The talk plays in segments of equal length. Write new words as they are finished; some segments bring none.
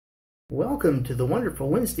Welcome to the wonderful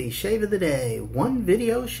Wednesday shave of the day, one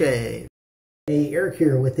video shave. Hey, Eric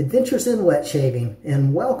here with Adventures in Wet Shaving,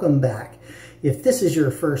 and welcome back. If this is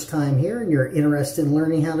your first time here and you're interested in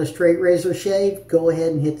learning how to straight razor shave, go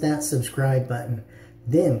ahead and hit that subscribe button.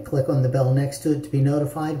 Then click on the bell next to it to be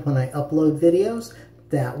notified when I upload videos.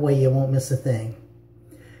 That way you won't miss a thing.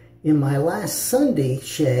 In my last Sunday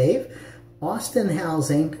shave, Austin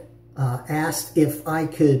Housing asked if I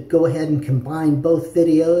could go ahead and combine both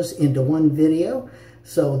videos into one video.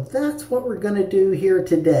 So that's what we're going to do here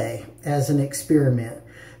today as an experiment.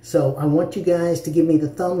 So I want you guys to give me the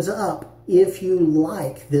thumbs up if you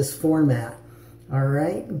like this format. All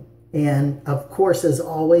right. And of course, as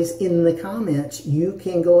always, in the comments, you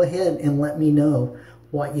can go ahead and let me know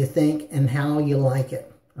what you think and how you like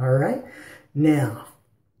it. All right. Now,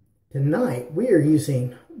 tonight we are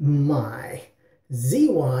using my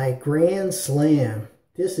ZY Grandslam.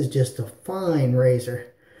 This is just a fine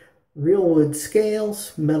razor. Real wood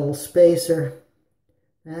scales, metal spacer.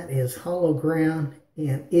 That is hollow ground,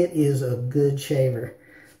 and it is a good shaver.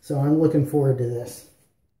 So I'm looking forward to this.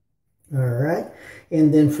 All right,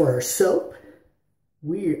 and then for our soap,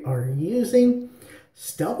 we are using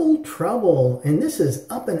Stubble Trubble, and this is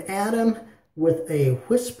Up and Atom with a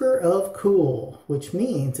whisper of cool, which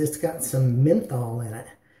means it's got some menthol in it.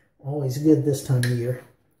 Always good this time of year,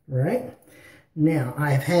 right? Now,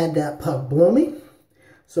 I've had that puck blooming,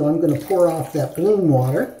 so I'm going to pour off that bloom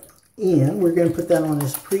water, and we're going to put that on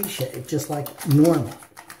as pre-shave, just like normal.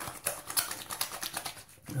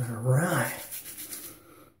 All right.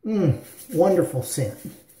 Wonderful scent.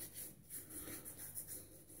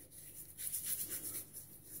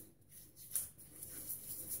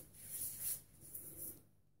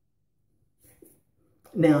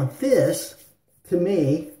 Now, this, to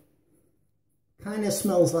me, kind of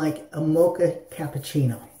smells like a mocha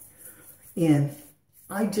cappuccino. And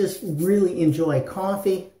I just really enjoy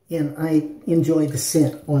coffee, and I enjoy the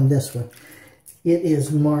scent on this one. It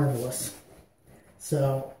is marvelous.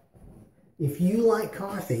 So if you like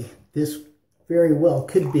coffee, this very well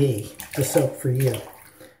could be the soap for you.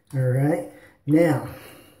 All right. Now,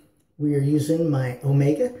 we are using my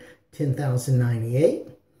Omega 10,098.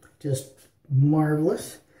 Just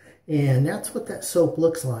marvelous. And that's what that soap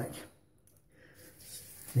looks like.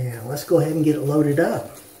 Now, let's go ahead and get it loaded up.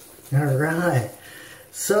 All right.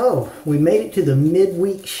 So, we made it to the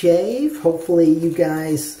midweek shave. Hopefully, you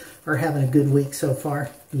guys are having a good week so far.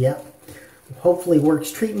 Yep. Hopefully,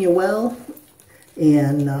 work's treating you well.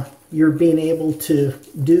 And you're being able to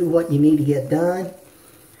do what you need to get done.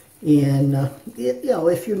 And,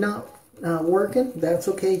 if you're not working, that's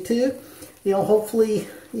okay too. Hopefully,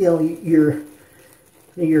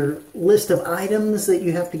 your list of items that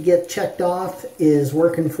you have to get checked off is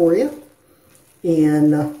working for you,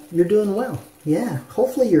 and you're doing well. Yeah,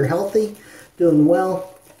 hopefully you're healthy, doing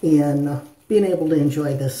well, and being able to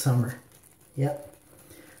enjoy this summer. Yep.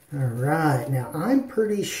 All right, now I'm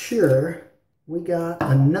pretty sure we got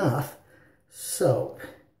enough soap.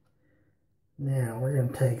 Now we're going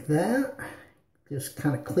to take that, just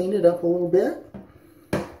kind of clean it up a little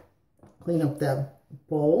bit, clean up that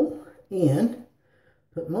bowl, and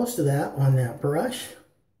put most of that on that brush.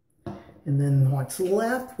 And then what's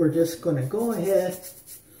left, we're just going to go ahead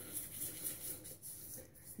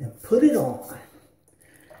and put it on.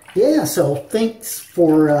 Yeah, so thanks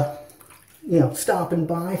for, stopping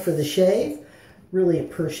by for the shave. Really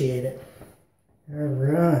appreciate it. All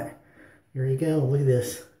right. Here you go. Look at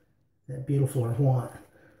this. That beautiful white.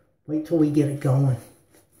 Wait till we get it going.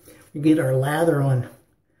 We get our lather on.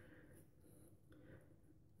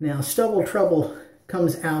 Now, Stubble Trubble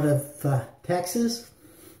comes out of Texas,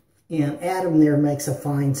 and Adam there makes a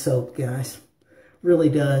fine soap, guys. Really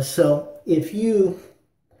does. So if you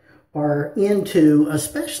are into,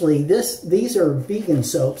 especially these are vegan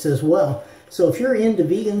soaps as well. So if you're into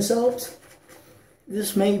vegan soaps,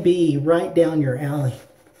 this may be right down your alley.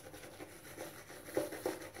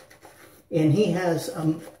 And he has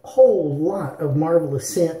a whole lot of marvelous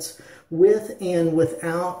scents with and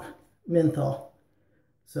without menthol.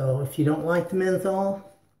 So if you don't like the menthol,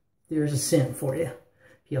 there's a scent for you.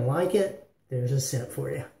 If you like it, there's a scent for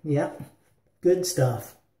you. Yep, good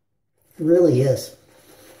stuff. It really is.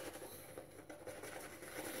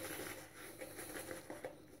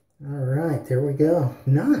 All right, there we go.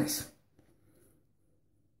 Nice.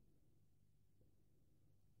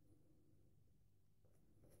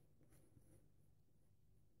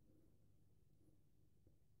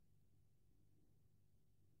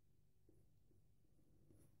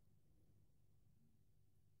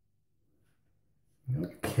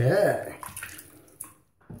 Okay.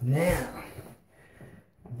 Now,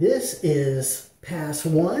 This is pass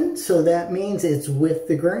 1, so that means it's with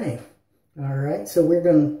the grain. All right, so we're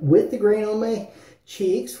going with the grain on my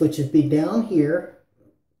cheeks, which would be down here,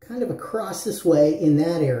 kind of across this way in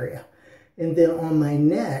that area. And then on my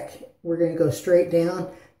neck, we're going to go straight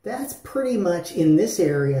down. That's pretty much in this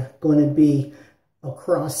area going to be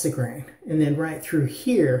across the grain. And then right through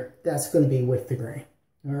here, that's going to be with the grain.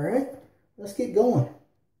 All right, let's get going.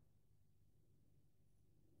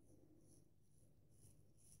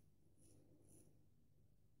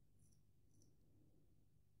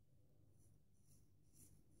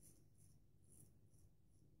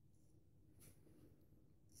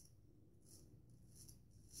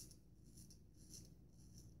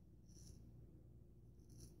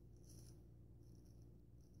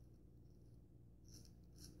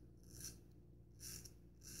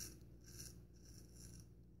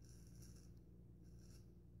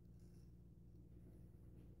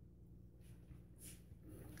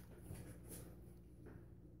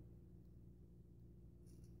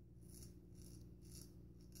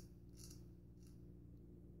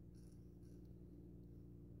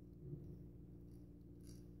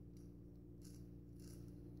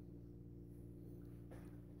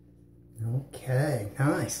 Okay,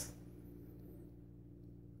 nice.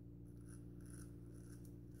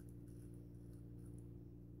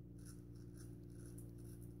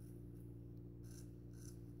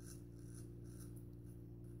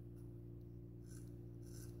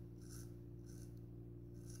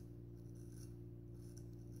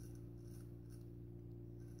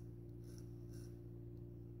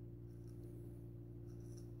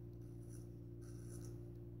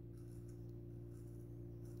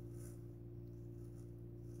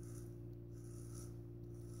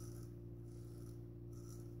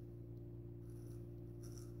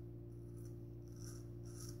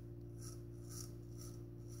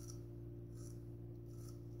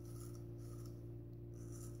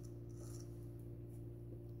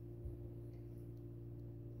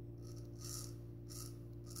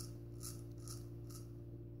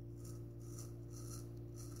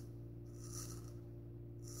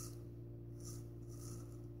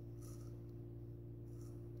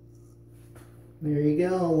 There you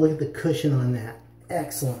go. Look at the cushion on that.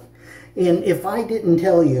 Excellent. And if I didn't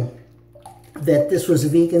tell you that this was a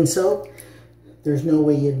vegan soap, there's no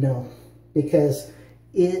way you'd know, because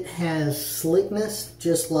it has slickness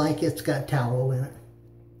just like it's got tallow in it.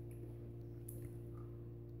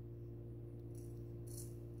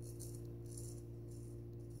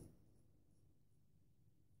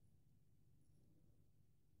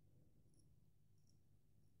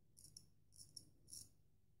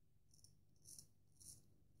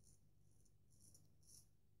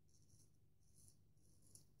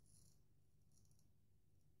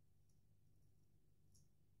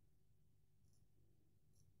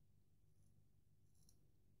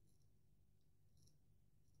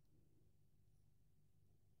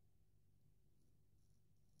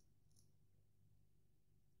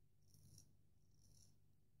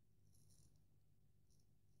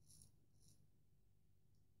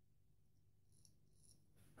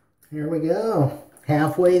 Here we go.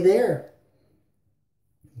 Halfway there.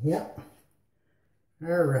 Yep.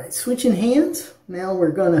 All right, switching hands. Now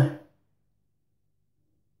we're going to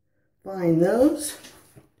find those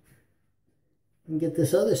and get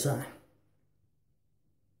this other side.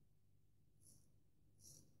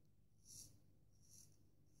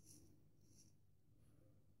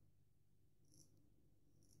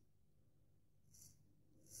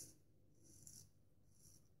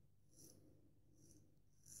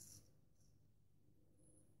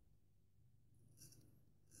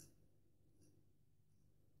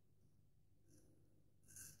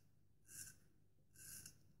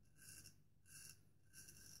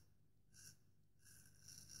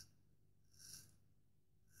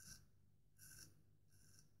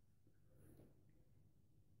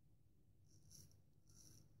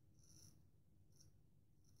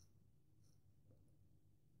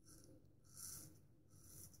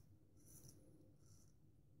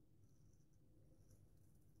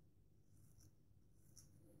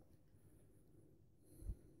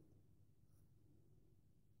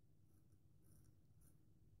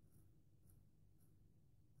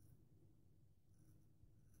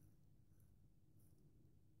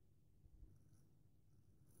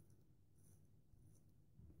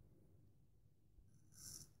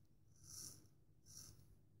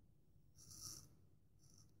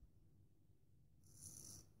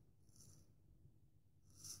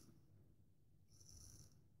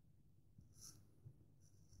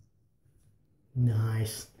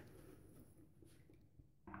 Nice.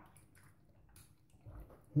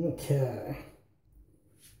 Okay.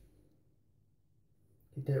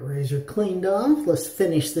 Get that razor cleaned off. Let's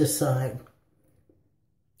finish this side.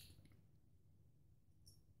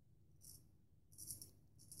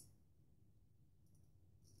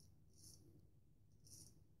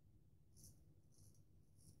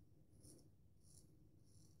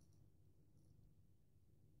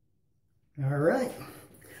 All right,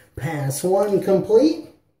 pass one complete.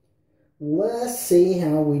 Let's see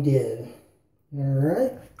how we did. All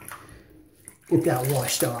right, get that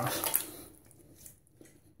washed off.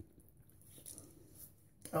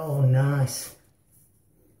 Oh, nice.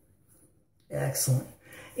 Excellent.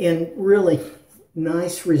 And really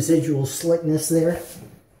nice residual slickness there.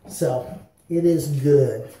 So it is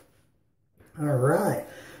good. All right,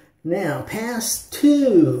 now pass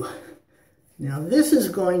two. Now this is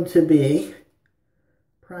going to be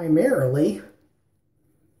primarily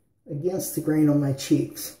against the grain on my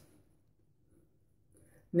cheeks.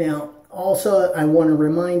 Now also I want to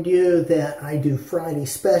remind you that I do Friday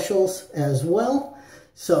specials as well.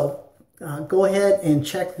 So go ahead and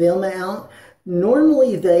check them out.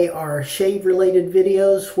 Normally they are shave related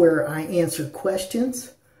videos where I answer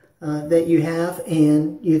questions that you have,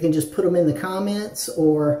 and you can just put them in the comments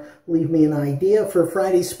or leave me an idea for a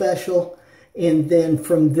Friday special. And then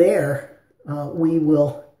from there, we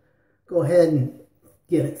will go ahead and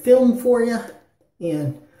get it filmed for you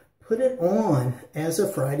and put it on as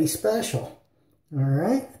a Friday special. All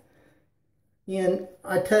right? And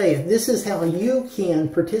I tell you, this is how you can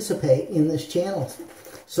participate in this channel.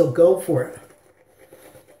 So go for it.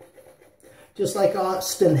 Just like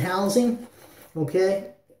Austin Housing,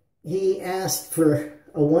 okay? He asked for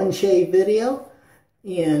a one shave video,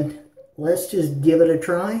 and let's just give it a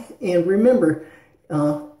try. And remember,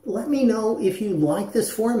 let me know if you like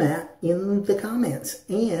this format in the comments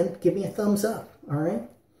and give me a thumbs up, all right?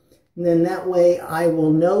 And then that way I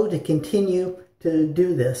will know to continue to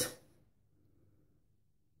do this.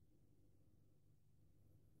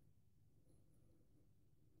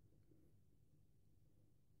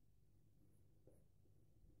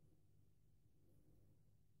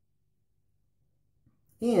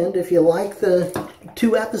 And if you like the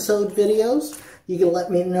 2-episode videos, you can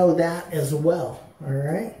let me know that as well. All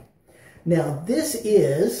right. Now this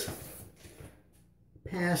is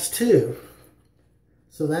pass 2.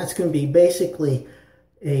 So that's going to be basically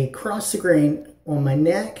across the grain on my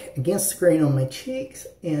neck, against the grain on my cheeks,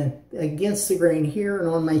 and against the grain here and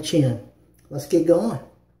on my chin. Let's get going.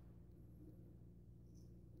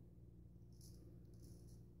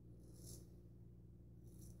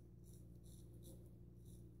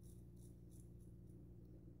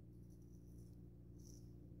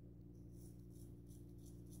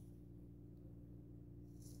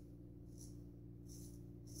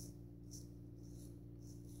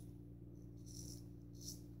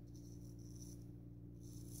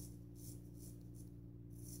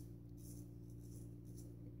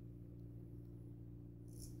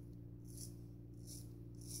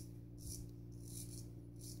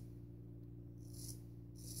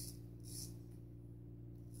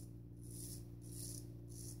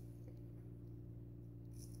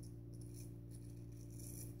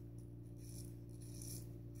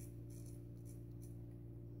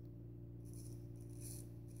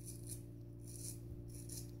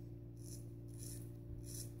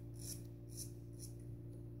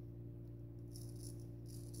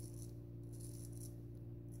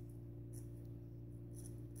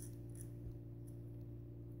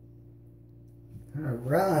 All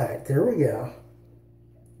right, there we go.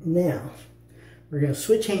 Now, we're going to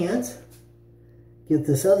switch hands, get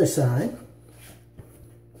this other side.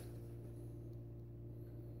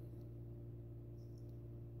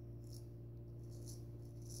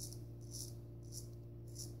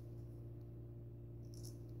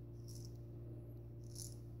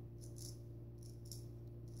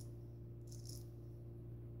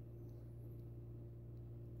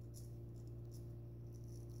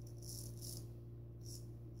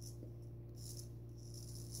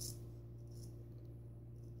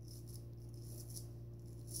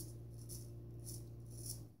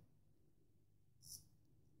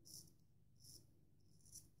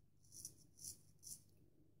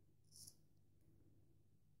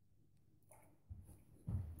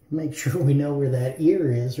 Make sure we know where that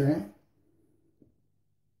ear is, right?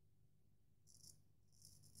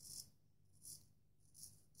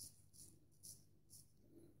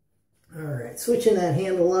 All right, switching that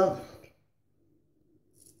handle up.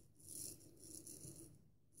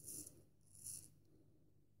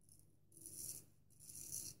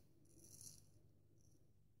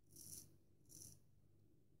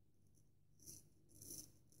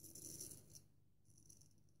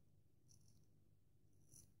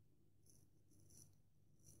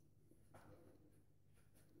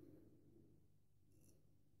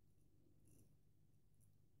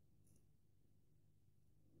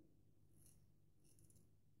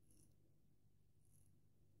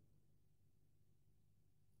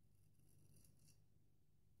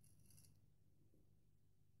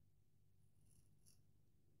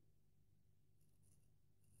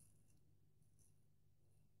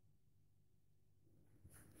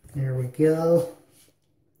 There we go.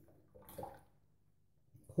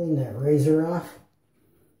 Clean that razor off.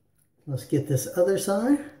 Let's get this other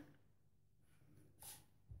side.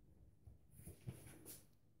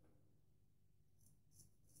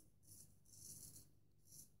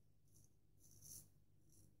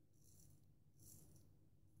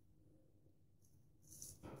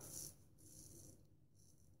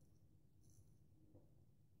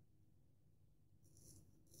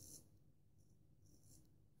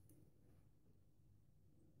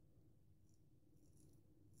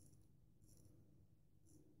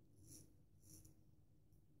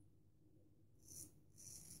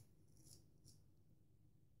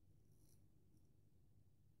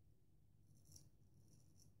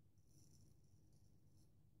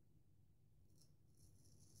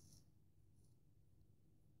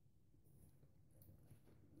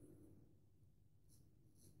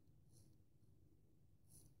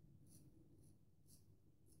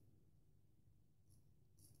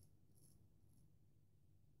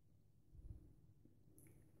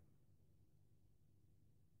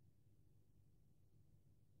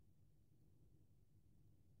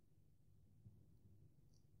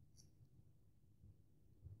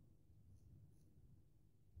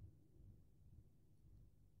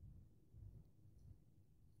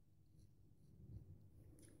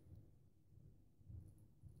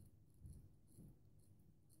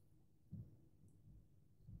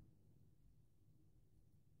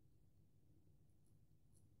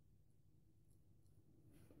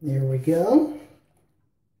 There we go.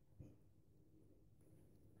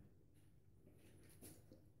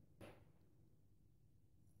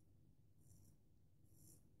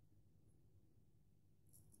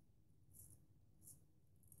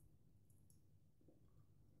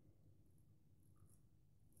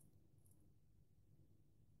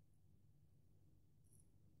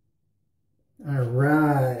 All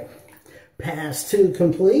right, pass 2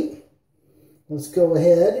 complete. Let's go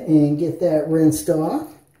ahead and get that rinsed off.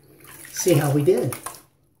 See how we did.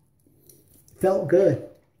 Felt good.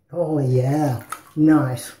 Oh yeah,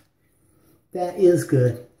 nice. That is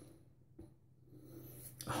good.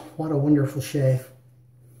 Oh, what a wonderful shave.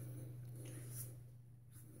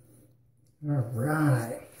 All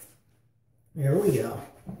right, there we go.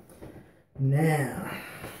 Now,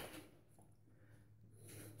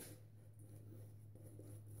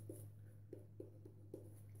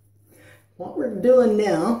 what we're doing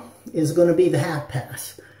now is going to be the half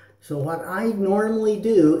pass. So what I normally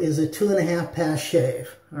do is a 2.5 pass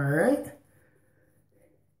shave, all right?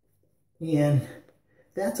 And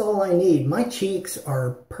that's all I need. My cheeks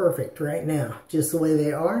are perfect right now, just the way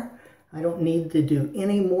they are. I don't need to do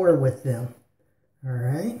any more with them, all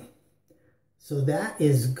right? So that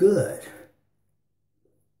is good.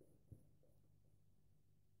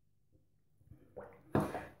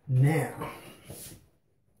 Now,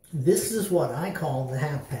 this is what I call the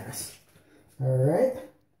half pass, all right?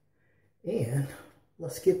 And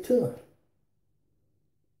let's get to it.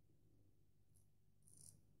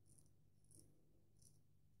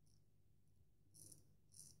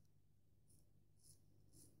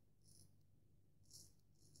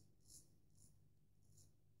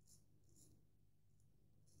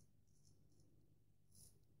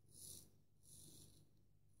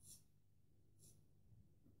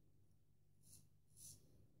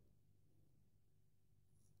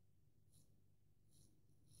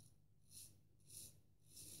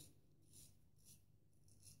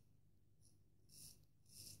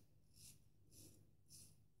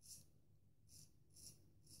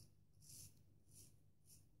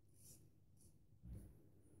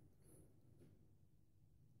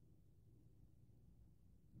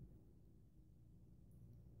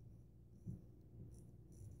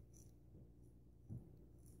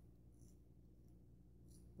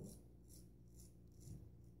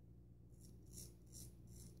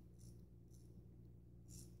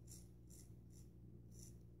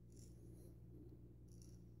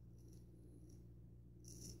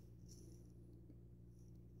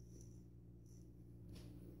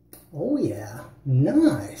 Oh yeah,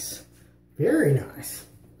 nice. Very nice.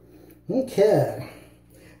 Okay.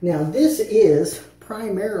 Now this is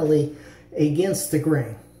primarily against the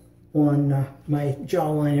grain on my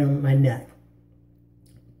jawline and my neck.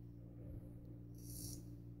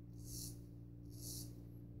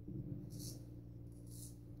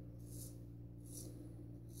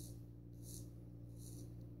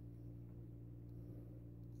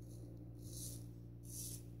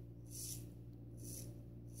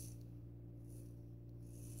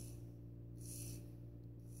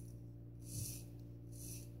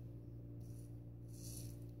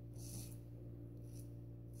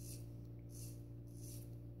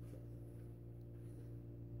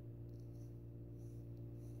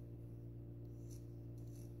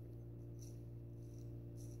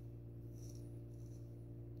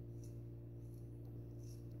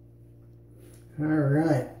 All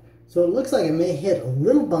right. So it looks like it may hit a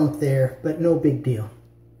little bump there, but no big deal.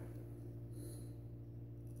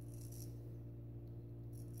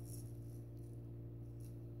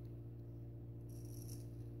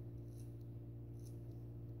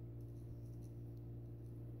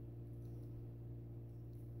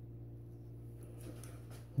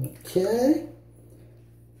 Okay.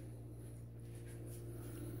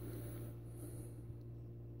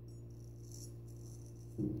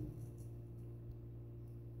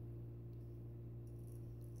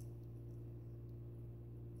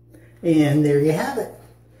 And there you have it.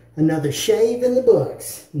 Another shave in the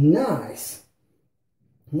books. Nice.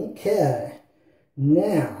 Okay.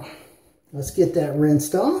 Now, let's get that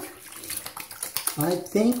rinsed off. I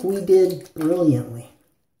think we did brilliantly.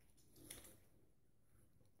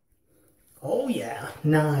 Oh yeah,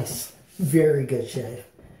 nice. Very good shave.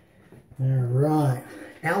 All right.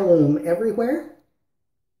 Aloe everywhere.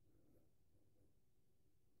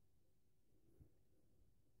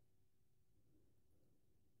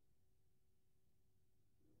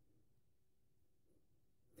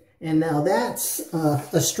 And now that's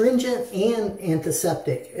astringent and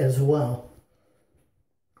antiseptic as well.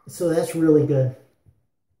 So that's really good.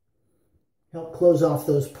 Help close off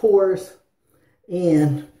those pores.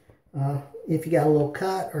 And if you got a little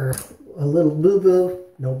cut or a little boo-boo,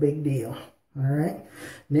 no big deal. All right.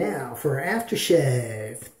 Now for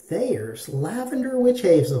aftershave, Thayers Lavender Witch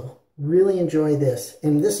Hazel. Really enjoy this.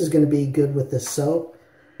 And this is going to be good with this soap.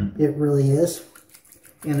 It really is.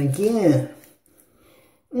 And again,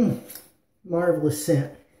 marvelous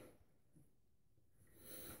scent.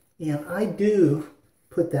 And I do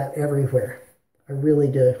put that everywhere. I really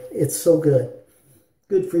do. It's so good.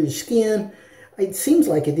 Good for your skin. It seems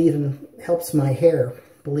like it even helps my hair,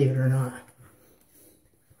 believe it or not.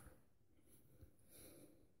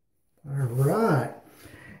 All right.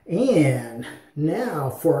 And now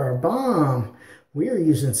for our balm, we are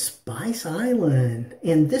using Spice Island.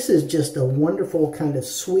 And this is just a wonderful kind of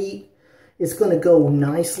sweet. It's going to go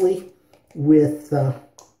nicely with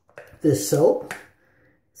this soap.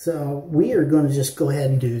 So we are going to just go ahead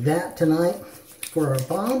and do that tonight for our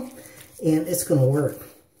balm. And it's going to work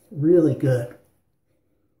really good.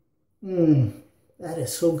 That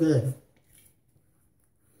is so good.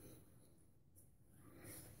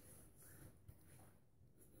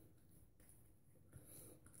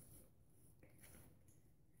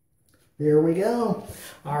 There we go.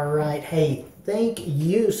 All right. Hey, thank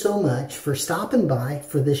you so much for stopping by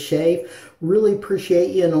for this shave. Really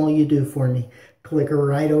appreciate you and all you do for me. Click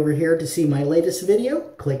right over here to see my latest video.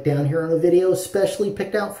 Click down here on a video specially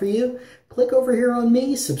picked out for you. Click over here on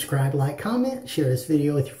me. Subscribe, like, comment, share this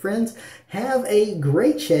video with your friends. Have a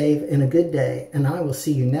great shave and a good day. And I will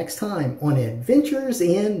see you next time on Adventures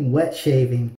in Wet Shaving.